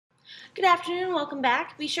Good afternoon, welcome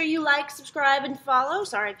back. Be sure you like, subscribe, and follow.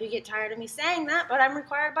 Sorry if you get tired of me saying that, but I'm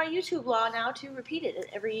required by YouTube law now to repeat it in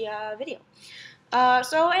every video.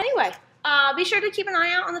 Be sure to keep an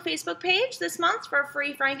eye out on the Facebook page this month for a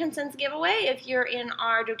free frankincense giveaway if you're in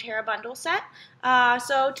our doTERRA bundle set.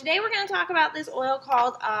 So today we're going to talk about this oil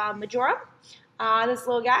called Marjoram, this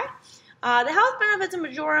little guy. The health benefits of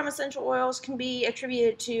Marjoram essential oils can be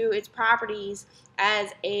attributed to its properties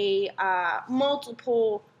as a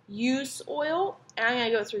multiple use oil. And I'm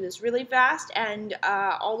going to go through this really fast, and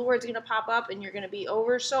all the words are going to pop up, and you're going to be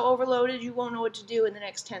so overloaded you won't know what to do in the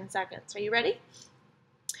next 10 seconds. Are you ready?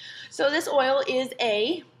 So this oil is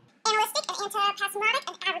a analytic, an antipasmotic,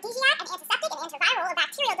 an aphrodisiac, an antiseptic, an antiviral, a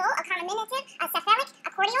bacterial, a carminative, a cephalic, a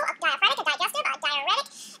cordial, a diaphoretic, a digestive, a diuretic,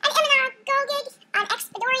 an immunogogic, an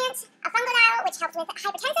expectorant, a fungal, which helps with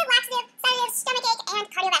hypertensive, laxative, sedative, stomachache, and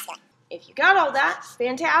cardiovascular. If you got all that,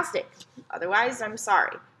 fantastic. Otherwise, I'm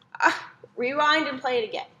sorry. Rewind and play it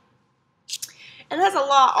again. And that's a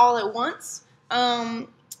lot all at once.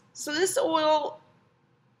 So this oil,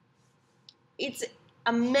 it's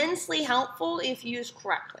immensely helpful if used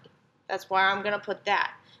correctly. That's why I'm going to put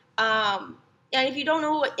that. And if you don't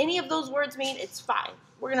know what any of those words mean, it's fine.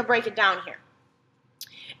 We're going to break it down here.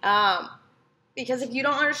 Because if you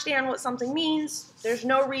don't understand what something means, there's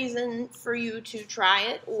no reason for you to try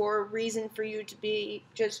it or reason for you to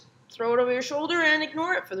just throw it over your shoulder and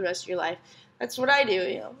ignore it for the rest of your life. That's what I do,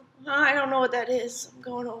 you know. I don't know what that is. I'm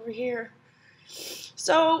going over here.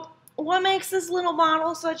 So what makes this little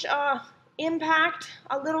bottle such a impact?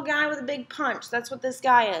 A little guy with a big punch. That's what this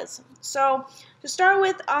guy is. So to start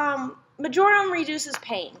with, Marjoram reduces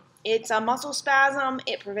pain. It's a muscle spasm,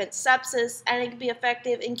 it prevents sepsis, and it can be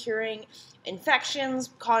effective in curing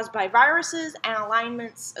infections caused by viruses and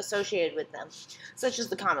alignments associated with them, such as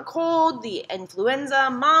the common cold, the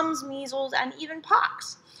influenza, mumps, measles, and even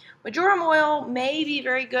pox. Marjoram oil may be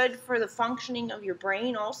very good for the functioning of your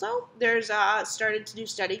brain also. There's started to do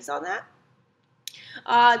studies on that.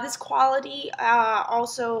 This quality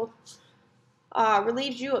also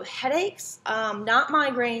relieves you of headaches, not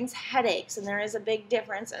migraines, headaches, and there is a big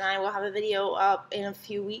difference, and I will have a video up in a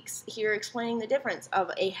few weeks here explaining the difference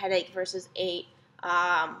of a headache versus a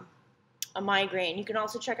migraine. You can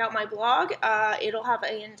also check out my blog. It'll have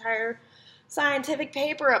an entire scientific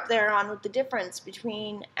paper up there on the difference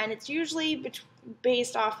between, and it's usually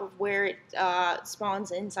based off of where it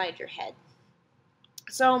spawns inside your head.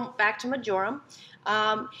 So back to Marjoram.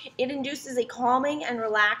 It induces a calming and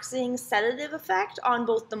relaxing sedative effect on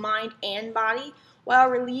both the mind and body while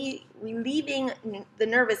relieving the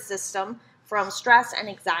nervous system from stress and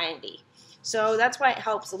anxiety. So that's why it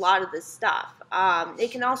helps a lot of this stuff.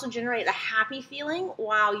 It can also generate a happy feeling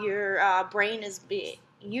while your brain is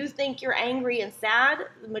you think you're angry and sad.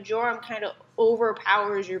 The Marjoram kind of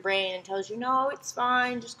overpowers your brain and tells you, no, it's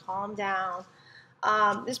fine, just calm down.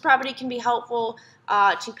 This property can be helpful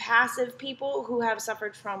to passive people who have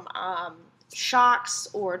suffered from shocks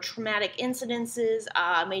or traumatic incidences,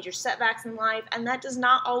 major setbacks in life, and that does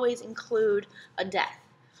not always include a death.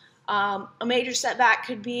 A major setback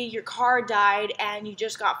could be your car died and you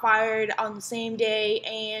just got fired on the same day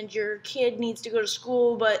and your kid needs to go to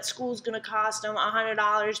school, but school's going to cost them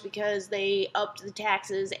 $100 because they upped the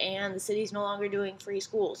taxes and the city's no longer doing free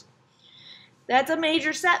schools. That's a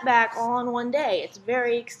major setback all in one day. It's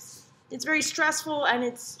very stressful, and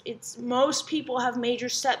it's most people have major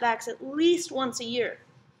setbacks at least once a year.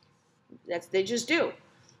 They just do.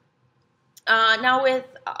 Now, with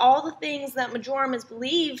all the things that Marjoram is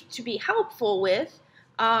believed to be helpful with,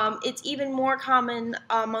 it's even more common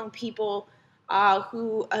among people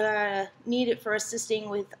who need it for assisting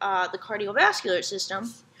with the cardiovascular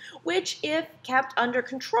system, which, if kept under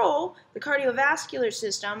control, the cardiovascular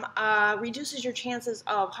system reduces your chances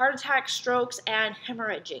of heart attacks, strokes, and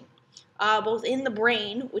hemorrhaging, both in the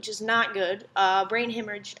brain, which is not good. Brain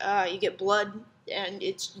hemorrhage, you get blood, and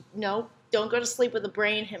no, don't go to sleep with a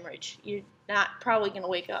brain hemorrhage. You're not probably going to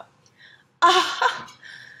wake up.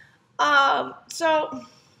 So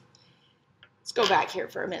let's go back here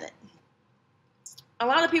for a minute. A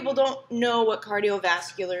lot of people don't know what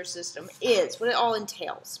cardiovascular system is, what it all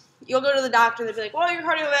entails. You'll go to the doctor, they'll be like, well, your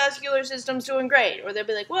cardiovascular system's doing great. Or they'll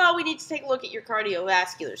be like, well, we need to take a look at your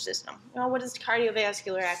cardiovascular system. Well, what does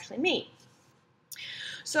cardiovascular actually mean?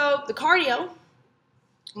 So the cardio,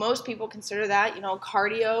 most people consider that,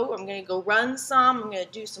 cardio, I'm going to go run some, I'm going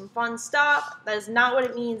to do some fun stuff. That is not what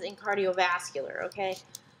it means in cardiovascular, okay?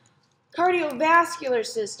 Cardiovascular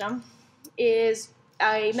system is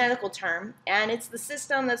a medical term, and it's the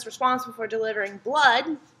system that's responsible for delivering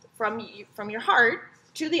blood from your heart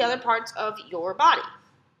to the other parts of your body.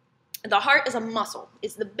 The heart is a muscle.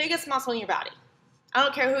 It's the biggest muscle in your body. I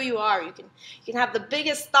don't care who you are. You can have the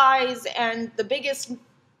biggest thighs and the biggest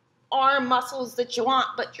arm muscles that you want,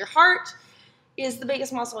 but your heart is the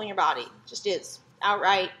biggest muscle in your body. It just is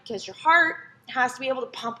outright, because your heart has to be able to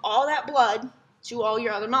pump all that blood to all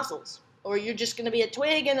your other muscles, or you're just going to be a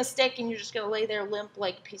twig and a stick, and you're just going to lay there limp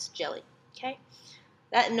like a piece of jelly. Okay,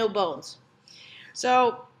 that and no bones.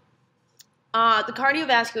 So the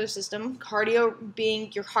cardiovascular system, cardio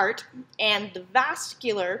being your heart, and the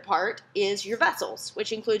vascular part is your vessels,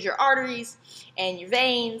 which includes your arteries and your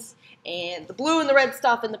veins and the blue and the red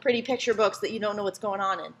stuff in the pretty picture books that you don't know what's going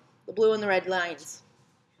on in. The blue and the red lines.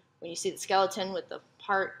 When you see the skeleton with the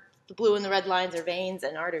part, the blue and the red lines are veins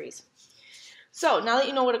and arteries. So now that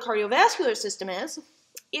you know what a cardiovascular system is,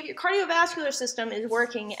 if your cardiovascular system is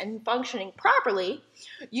working and functioning properly,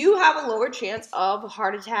 you have a lower chance of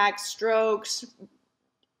heart attacks, strokes,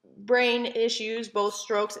 brain issues, both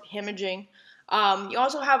strokes and hemorrhaging. You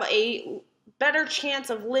also have a better chance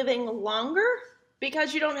of living longer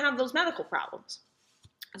because you don't have those medical problems.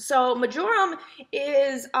 So Marjoram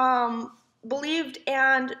is believed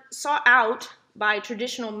and sought out by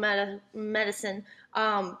traditional medicine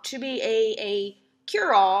to be a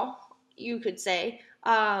cure-all, you could say,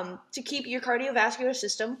 to keep your cardiovascular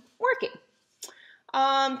system working.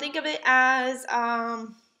 Think of it as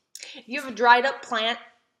you have a dried up plant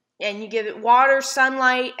and you give it water,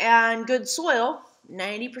 sunlight, and good soil,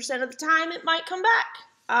 90% of the time it might come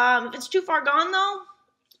back. If it's too far gone though,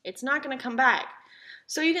 it's not going to come back.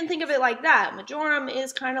 So you can think of it like that. Marjoram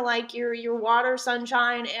is kind of like your water,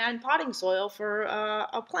 sunshine, and potting soil for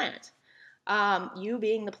a plant. You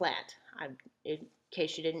being the plant, in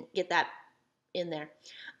case you didn't get that in there.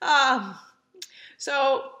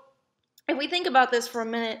 So if we think about this for a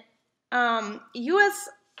minute, U.S.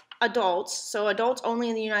 adults, so adults only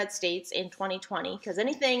in the United States in 2020, because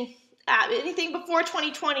anything before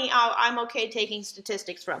 2020, I'm okay taking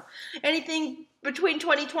statistics from. Anything between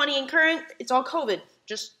 2020 and current, it's all COVID.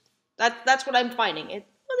 Just that's what I'm finding. They died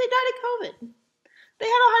of COVID. They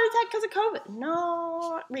had a heart attack because of COVID.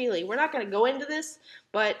 No, not really. We're not going to go into this,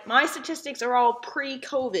 but my statistics are all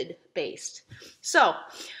pre-COVID based. So,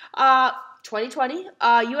 2020,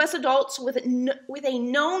 U.S. adults with a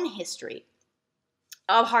known history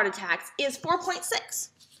of heart attacks is 4.6.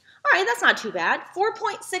 All right, that's not too bad.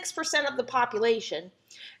 4.6% of the population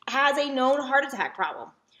has a known heart attack problem.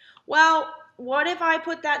 Well, what if I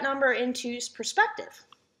put that number into perspective?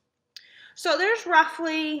 So there's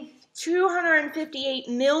roughly 258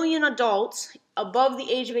 million adults above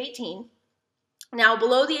the age of 18. Now,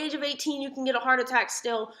 below the age of 18, you can get a heart attack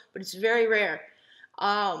still, but it's very rare.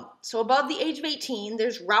 So above the age of 18,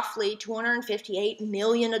 there's roughly 258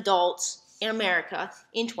 million adults in America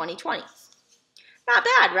in 2020. Not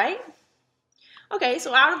bad, right? Okay,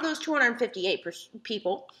 so out of those 258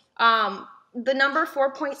 people, the number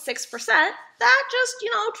 4.6%, that just,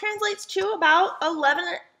 translates to about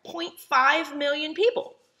 11.5 million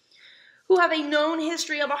people who have a known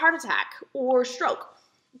history of a heart attack or stroke.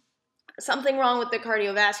 Something wrong with their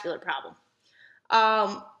cardiovascular problem.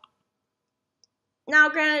 Now,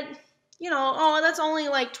 granted, that's only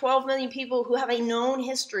like 12 million people who have a known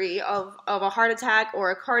history of a heart attack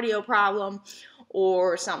or a cardio problem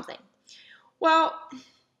or something. Well,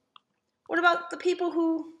 what about the people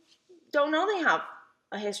who don't know they have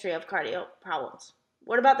a history of cardio problems?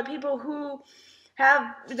 What about the people who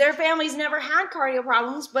have their families never had cardio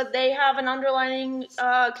problems, but they have an underlying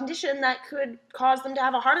condition that could cause them to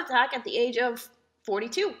have a heart attack at the age of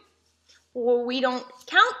 42? Well, we don't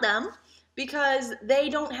count them because they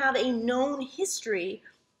don't have a known history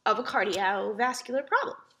of a cardiovascular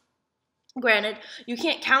problem. Granted, you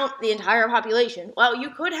can't count the entire population. Well,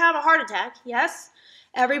 you could have a heart attack, yes.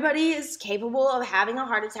 Everybody is capable of having a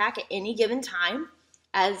heart attack at any given time.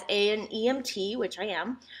 As an EMT, which I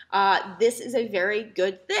am, this is a very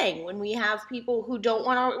good thing. When we have people who don't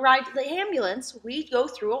want to ride to the ambulance, we go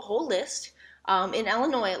through a whole list, in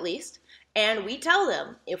Illinois at least, and we tell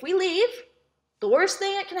them, if we leave, the worst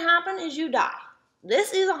thing that can happen is you die.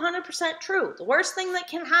 This is 100% true. The worst thing that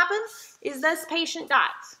can happen is this patient dies.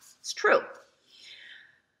 It's true.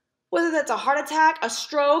 Whether that's a heart attack, a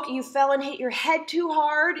stroke, you fell and hit your head too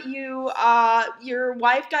hard, your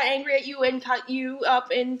wife got angry at you and cut you up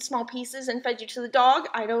in small pieces and fed you to the dog.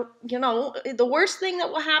 The worst thing that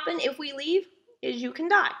will happen if we leave is you can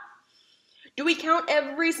die. Do we count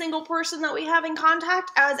every single person that we have in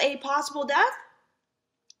contact as a possible death?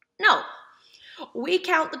 No. We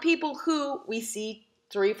count the people who we see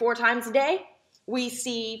 3-4 times a day, we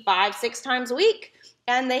see 5-6 times a week,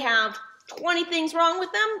 and they have 20 things wrong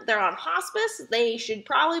with them. They're on hospice. They should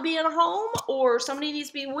probably be in a home, or somebody needs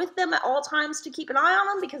to be with them at all times to keep an eye on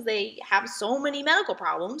them because they have so many medical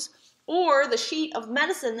problems. Or the sheet of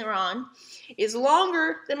medicine they're on is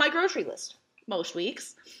longer than my grocery list most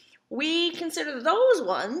weeks. We consider those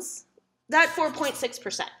ones that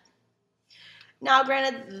 4.6%. Now,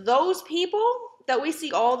 granted, those people that we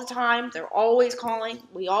see all the time, they're always calling.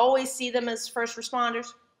 We always see them as first responders.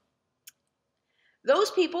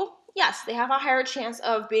 Those people, yes, they have a higher chance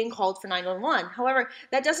of being called for 911. However,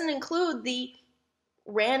 that doesn't include the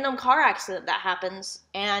random car accident that happens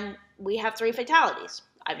and we have 3 fatalities.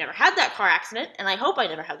 I've never had that car accident, and I hope I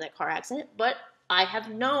never have that car accident, but I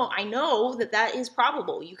know that is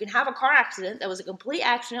probable. You can have a car accident that was a complete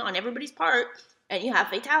accident on everybody's part, and you have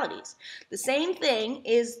fatalities. The same thing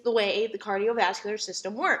is the way the cardiovascular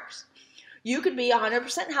system works. You could be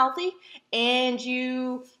 100% healthy, and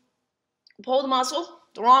you pull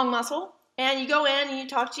the wrong muscle, and you go in and you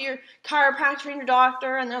talk to your chiropractor and your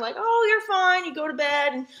doctor, and they're like, oh, you're fine. You go to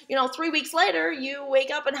bed, and 3 weeks later, you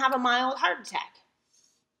wake up and have a mild heart attack.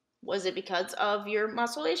 Was it because of your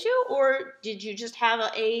muscle issue, or did you just have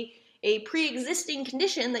a pre-existing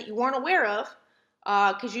condition that you weren't aware of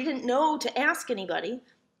because you didn't know to ask anybody,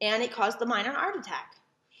 and it caused the minor heart attack?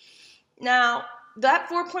 Now, that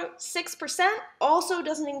 4.6% also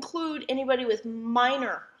doesn't include anybody with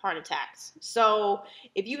minor heart attacks. So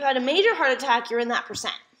if you've had a major heart attack, you're in that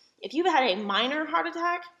percent. If you've had a minor heart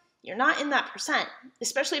attack, you're not in that percent,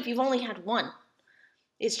 especially if you've only had one.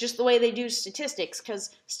 It's just the way they do statistics,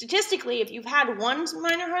 because statistically, if you've had one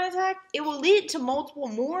minor heart attack, it will lead to multiple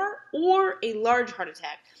more or a large heart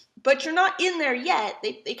attack. But you're not in there yet.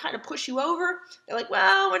 They kind of push you over. They're like,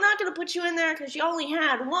 well, we're not going to put you in there because you only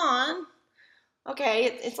had one.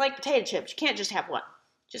 Okay, it's like potato chips. You can't just have one.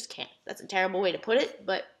 Just can't. That's a terrible way to put it.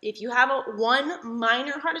 But if you have one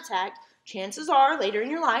minor heart attack, chances are later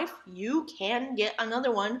in your life, you can get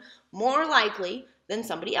another one more likely than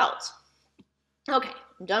somebody else. Okay,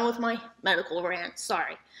 I'm done with my medical rant.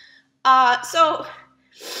 Sorry. So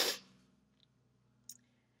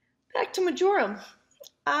back to Marjoram.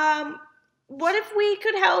 What if we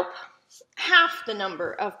could help half the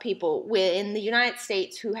number of people in the United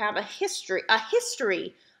States who have a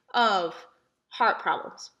history of heart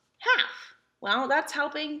problems? Half. Well, that's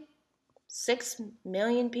helping 6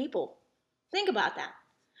 million people. Think about that.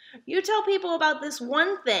 You tell people about this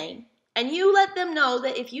one thing, and you let them know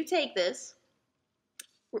that if you take this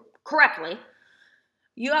correctly,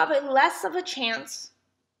 you have less of a chance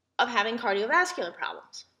of having cardiovascular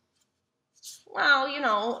problems.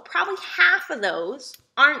 Well, probably half of those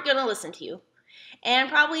aren't going to listen to you, and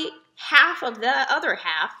probably half of the other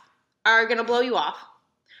half are going to blow you off.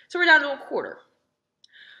 So we're down to a quarter.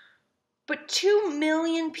 But 2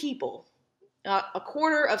 million people, a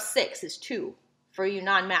quarter of 6 is 2 for you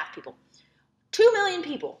non-math people. 2 million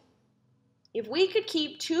people. If we could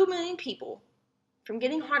keep 2 million people from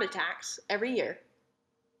getting heart attacks every year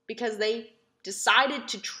because they decided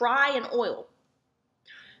to try an oil,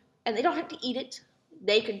 and they don't have to eat it,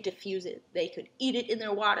 they could diffuse it, they could eat it in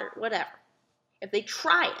their water, whatever. If they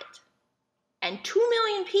try it, and 2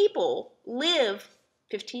 million people live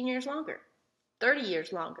 15 years longer, 30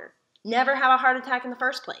 years longer, never have a heart attack in the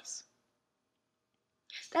first place,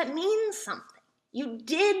 that means something. You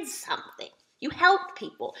did something. You helped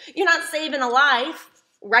people. You're not saving a life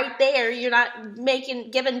right there. You're not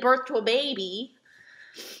giving birth to a baby.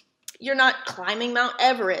 You're not climbing Mount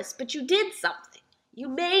Everest, but you did something. You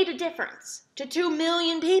made a difference to 2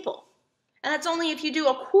 million people. And that's only if you do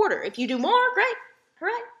a quarter. If you do more, great.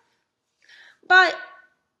 Hooray. But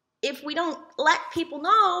if we don't let people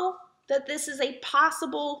know that this is a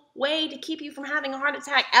possible way to keep you from having a heart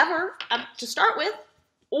attack ever to start with,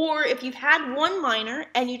 or if you've had one minor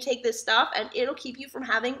and you take this stuff and it'll keep you from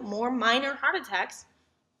having more minor heart attacks,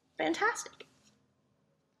 fantastic.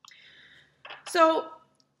 So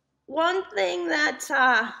one thing that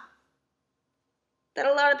a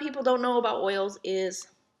lot of people don't know about oils is,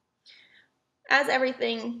 as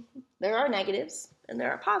everything, there are negatives and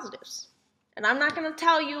there are positives. And I'm not going to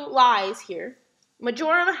tell you lies here.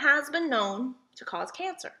 Marjoram has been known to cause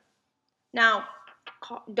cancer. Now,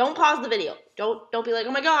 don't pause the video. Don't be like,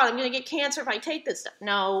 oh my God, I'm going to get cancer if I take this stuff.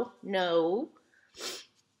 No.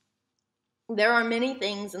 There are many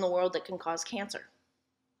things in the world that can cause cancer.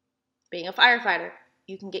 Being a firefighter,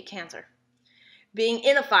 you can get cancer. Being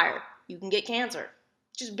in a fire, you can get cancer.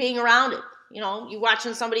 Just being around it. You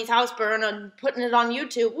watching somebody's house burn and putting it on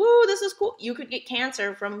YouTube. Woo, this is cool. You could get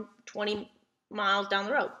cancer from 20 miles down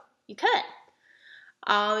the road. You could.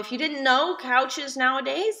 If you didn't know, couches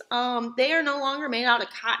nowadays, they are no longer made out of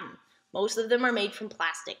cotton. Most of them are made from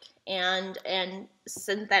plastic and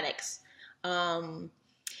synthetics.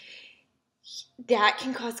 That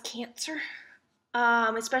can cause cancer,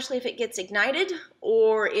 especially if it gets ignited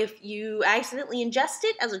or if you accidentally ingest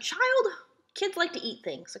it as a child. Kids like to eat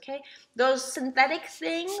things, okay? Those synthetic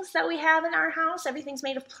things that we have in our house, everything's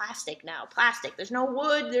made of plastic now. Plastic. There's no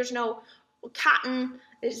wood. There's no cotton.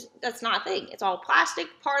 That's not a thing. It's all plastic,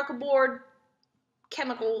 particle board,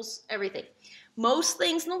 chemicals, everything. Most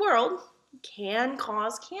things in the world can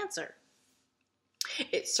cause cancer.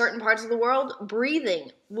 In certain parts of the world,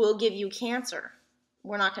 breathing will give you cancer.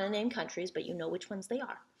 We're not going to name countries, but you know which ones they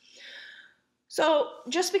are. So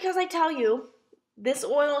just because I tell you this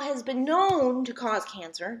oil has been known to cause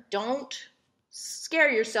cancer, don't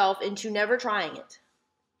scare yourself into never trying it.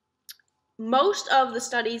 Most of the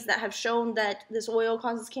studies that have shown that this oil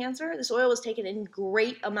causes cancer, this oil was taken in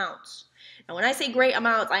great amounts. And when I say great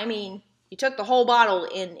amounts, I mean you took the whole bottle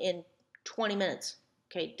in 20 minutes.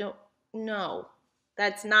 Okay, no.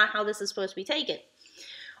 That's not how this is supposed to be taken.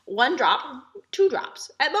 1 drop, 2 drops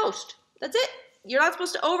at most. That's it. You're not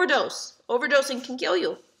supposed to overdose. Overdosing can kill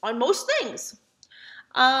you on most things.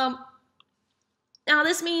 Now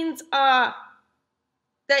this means that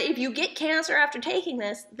if you get cancer after taking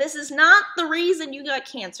this, this is not the reason you got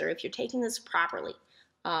cancer if you're taking this properly.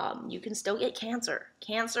 You can still get cancer.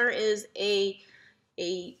 Cancer is a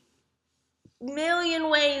million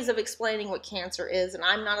ways of explaining what cancer is, and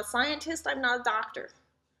I'm not a scientist, I'm not a doctor.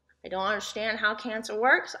 I don't understand how cancer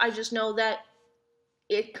works. I just know that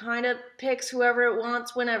it kind of picks whoever it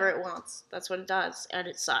wants whenever it wants. That's what it does, and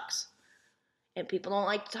it sucks. And people don't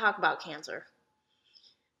like to talk about cancer.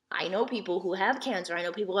 I know people who have cancer. I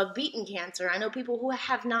know people who have beaten cancer. I know people who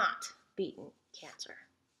have not beaten cancer.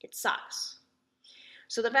 It sucks.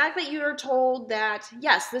 So the fact that you are told that,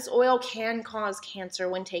 yes, this oil can cause cancer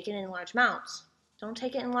when taken in large amounts, don't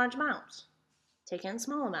take it in large amounts. Take it in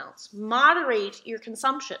small amounts. Moderate your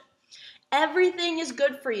consumption. Everything is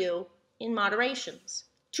good for you in moderations.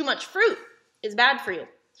 Too much fruit is bad for you.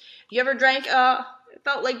 You ever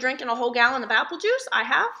felt like drinking a whole gallon of apple juice? I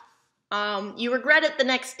have. You regret it the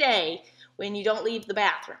next day when you don't leave the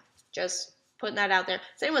bathroom. Just putting that out there.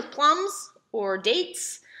 Same with plums or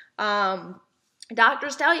dates.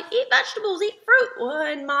 Doctors tell you, eat vegetables, eat fruit. Well,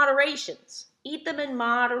 in moderations. Eat them in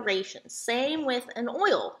moderation. Same with an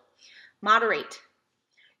oil. Moderate.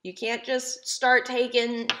 You can't just start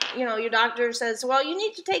taking, your doctor says, well, you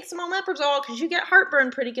need to take some omeprazole because you get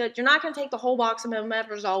heartburn pretty good. You're not going to take the whole box of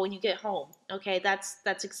omeprazole when you get home. Okay, that's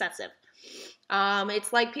excessive.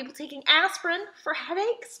 It's like people taking aspirin for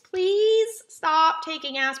headaches. Please stop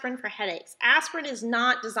taking aspirin for headaches. Aspirin is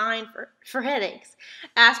not designed for headaches.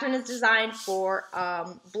 Aspirin is designed for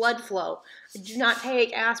blood flow. Do not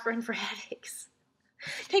take aspirin for headaches.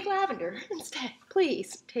 Take lavender instead.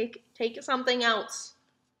 Please take something else.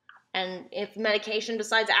 And if medication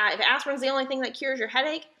besides, if aspirin's the only thing that cures your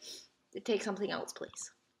headache, take something else,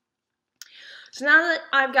 please. So now that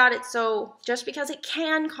I've got it, so just because it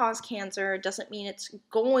can cause cancer doesn't mean it's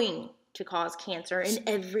going to cause cancer in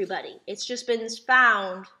everybody. It's just been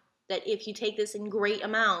found that if you take this in great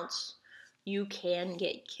amounts, you can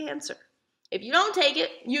get cancer. If you don't take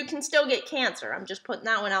it, you can still get cancer. I'm just putting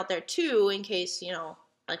that one out there too in case,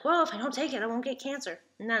 like, well, if I don't take it, I won't get cancer.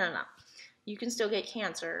 No. You can still get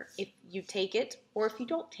cancer if you take it or if you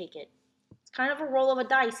don't take it. It's kind of a roll of a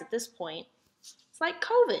dice at this point. It's like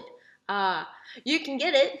COVID. You can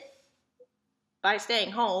get it by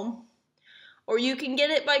staying home, or you can get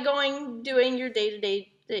it by doing your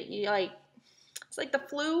day-to-day, it's like the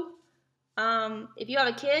flu. If you have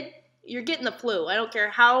a kid, you're getting the flu. I don't care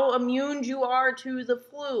how immune you are to the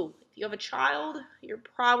flu. If you have a child, you're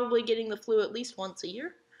probably getting the flu at least once a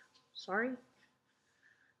year. Sorry.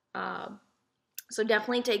 So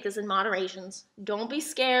definitely take this in moderations. Don't be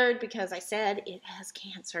scared because I said it has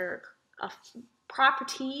cancer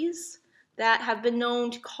properties that have been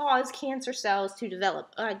known to cause cancer cells to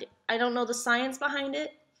develop. I don't know the science behind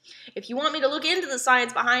it. If you want me to look into the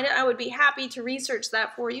science behind it, I would be happy to research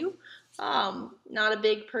that for you. Not a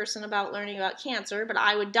big person about learning about cancer, but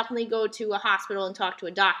I would definitely go to a hospital and talk to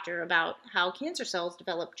a doctor about how cancer cells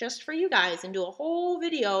develop just for you guys and do a whole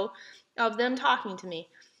video of them talking to me.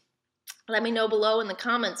 Let me know below in the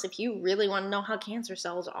comments if you really want to know how cancer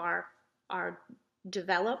cells are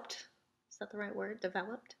developed. Is that the right word?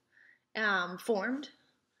 Developed? Formed?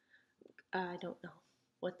 I don't know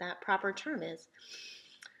what that proper term is.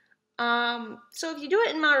 So if you do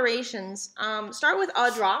it in moderations, start with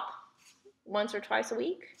a drop once or twice a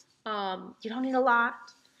week. You don't need a lot.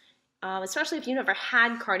 especially if you never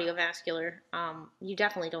had cardiovascular, you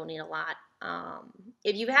definitely don't need a lot.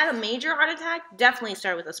 If you've had a major heart attack, definitely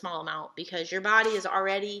start with a small amount because your body is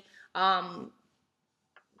already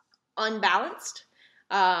unbalanced.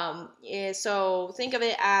 So think of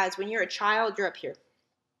it as when you're a child, you're up here.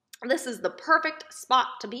 This is the perfect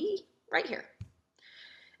spot to be, right here.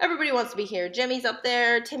 Everybody wants to be here. Jimmy's up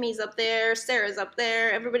there, Timmy's up there, Sarah's up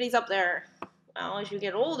there, everybody's up there. Well, as you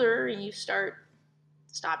get older and you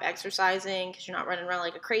stop exercising because you're not running around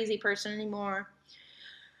like a crazy person anymore.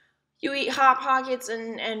 You eat Hot Pockets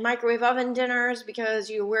and microwave oven dinners because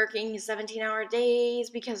you're working 17-hour days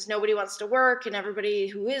because nobody wants to work and everybody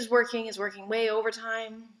who is working way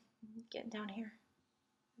overtime. Getting down here.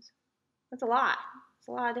 That's a lot. It's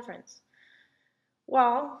a lot of difference.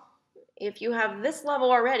 Well, if you have this level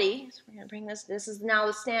already, so we're going to bring this is now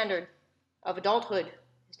the standard of adulthood,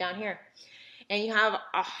 is down here. And you have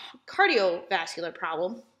a cardiovascular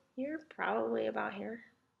problem, you're probably about here,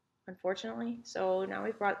 unfortunately. So now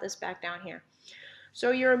we've brought this back down here.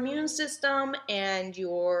 So your immune system and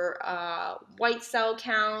your white cell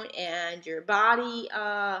count and your body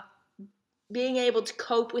being able to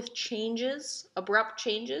cope with changes, abrupt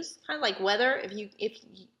changes, kind of like weather. If you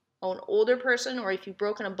an older person or if you've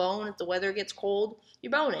broken a bone, if the weather gets cold,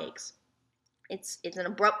 your bone aches. It's an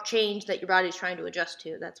abrupt change that your body's trying to adjust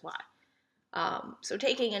to. That's why. So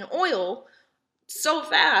taking an oil so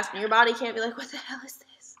fast and your body can't be like, what the hell is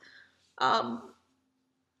this?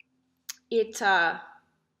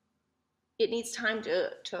 It needs time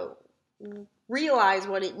to realize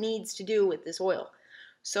what it needs to do with this oil.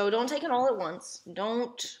 So don't take it all at once.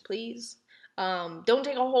 Don't, please. Don't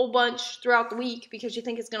take a whole bunch throughout the week because you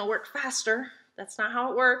think it's going to work faster. That's not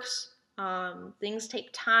how it works. Things take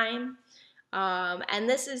time.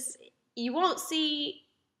 And you won't see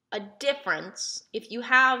a difference if you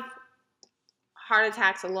have heart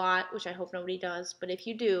attacks a lot, which I hope nobody does, but if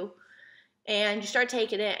you do, and you start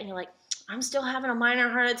taking it and you're like, I'm still having a minor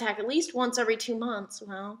heart attack at least once every 2 months,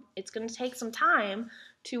 well, it's going to take some time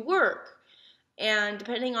to work. And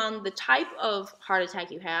depending on the type of heart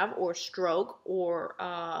attack you have, or stroke, or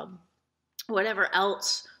whatever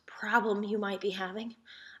else problem you might be having,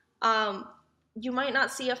 you might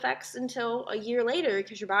not see effects until a year later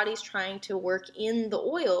because your body's trying to work in the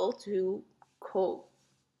oil to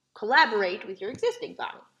collaborate with your existing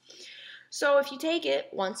body. So if you take it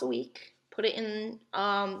once a week, put it in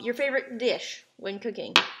your favorite dish when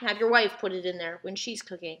cooking. Have your wife put it in there when she's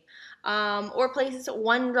cooking. Or place it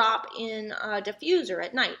 1 drop in a diffuser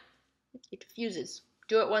at night. It diffuses.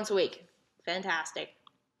 Do it once a week. Fantastic.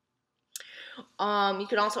 You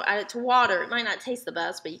can also add it to water. It might not taste the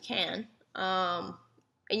best, but you can. And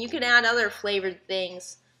you can add other flavored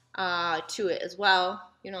things to it as well.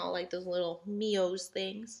 You know, like those little Mio's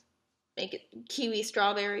things. Make it kiwi,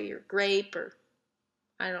 strawberry, or grape, or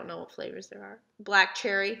I don't know what flavors there are. Black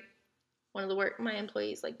cherry. One of my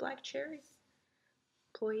employees like black cherry.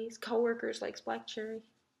 Coworkers likes black cherry.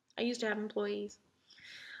 I used to have employees.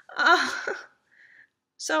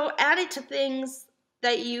 So add it to things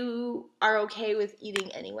that you are okay with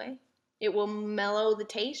eating anyway. It will mellow the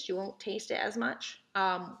taste. You won't taste it as much.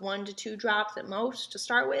 1 to 2 drops at most to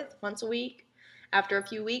start with, once a week. After a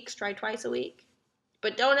few weeks, try twice a week.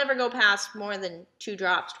 But don't ever go past more than 2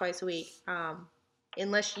 drops twice a week,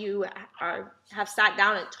 unless you have sat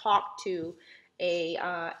down and talked to a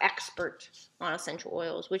expert on essential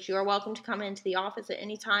oils, which you are welcome to come into the office at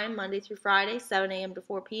any time, Monday through Friday, 7 a.m. to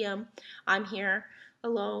 4 p.m. I'm here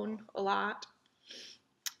alone a lot.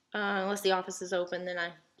 Unless the office is open, then I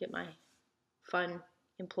get my fun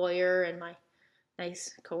employer and my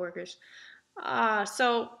nice coworkers.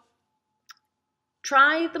 So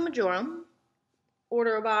try the Marjoram.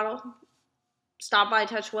 Order a bottle. Stop by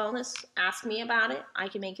Touch Wellness. Ask me about it. I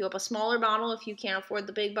can make you up a smaller bottle if you can't afford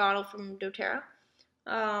the big bottle from doTERRA.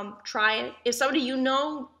 Try it. If somebody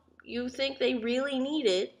you think they really need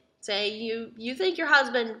it, say you think your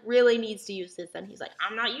husband really needs to use this, and he's like,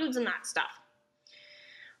 I'm not using that stuff.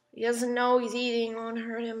 He doesn't know he's eating, won't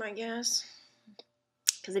hurt him, I guess.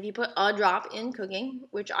 Because if you put a drop in cooking,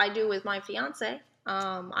 which I do with my fiance,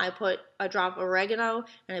 I put a drop of oregano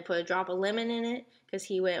and I put a drop of lemon in it because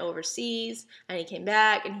he went overseas and he came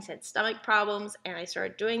back and he's had stomach problems, and I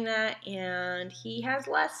started doing that and he has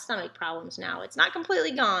less stomach problems now. It's not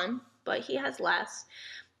completely gone, but he has less.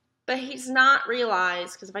 But he's not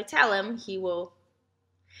realized, because if I tell him, he will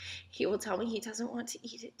tell me he doesn't want to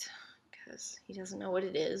eat it because he doesn't know what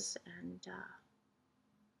it is, and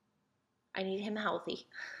I need him healthy.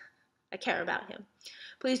 I care about him.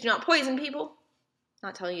 Please do not poison people.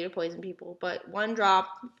 Not telling you to poison people, but 1 drop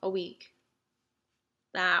a week.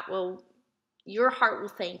 That will your heart will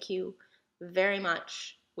thank you very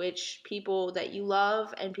much, which people that you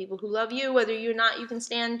love and people who love you, whether you can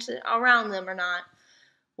stand around them or not,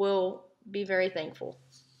 will be very thankful.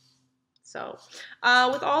 So,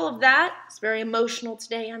 with all of that, it's very emotional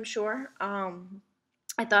today, I'm sure.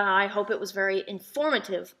 I hope it was very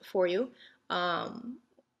informative for you. Um,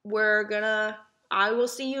 I will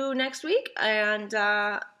see you next week, and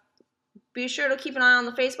be sure to keep an eye on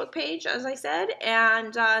the Facebook page, as I said,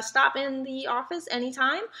 and stop in the office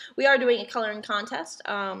anytime. We are doing a coloring contest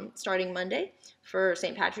starting Monday for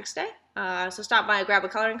St. Patrick's Day. So stop by and grab a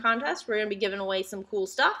coloring contest. We're going to be giving away some cool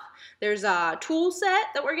stuff. There's a tool set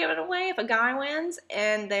that we're giving away if a guy wins,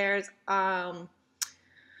 and there's a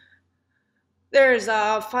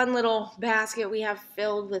fun little basket we have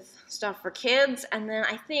filled with stuff for kids, and then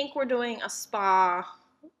I think we're doing a spa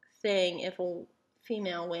thing if a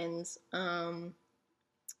female wins.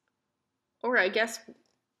 Or I guess,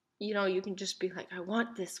 you can just be like, I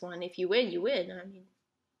want this one. If you win, you win. I mean,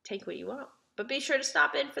 take what you want. But be sure to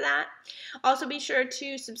stop in for that. Also, be sure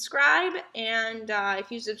to subscribe. And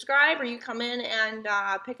if you subscribe or you come in and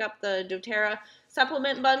pick up the doTERRA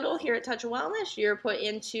supplement bundle here at Touch of Wellness, you're put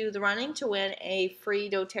into the running to win a free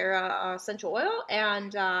doTERRA essential oil.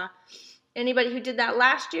 And anybody who did that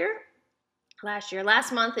last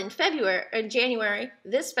month in January,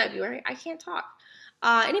 this February, I can't talk.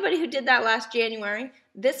 Anybody who did that last January,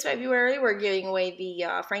 this February, we're giving away the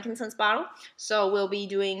frankincense bottle. So we'll be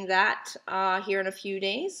doing that here in a few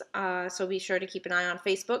days. So be sure to keep an eye on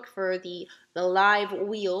Facebook for the live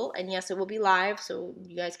wheel. And yes, it will be live, so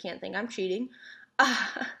you guys can't think I'm cheating.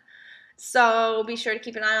 So be sure to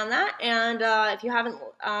keep an eye on that. And if you haven't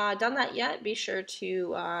done that yet, be sure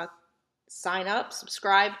to sign up,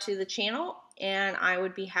 subscribe to the channel, and I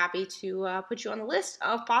would be happy to put you on the list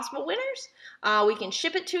of possible winners. We can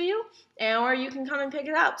ship it to you, or you can come and pick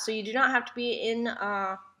it up. So you do not have to be in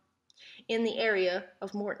the area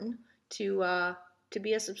of Morton to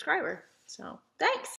be a subscriber. So thanks.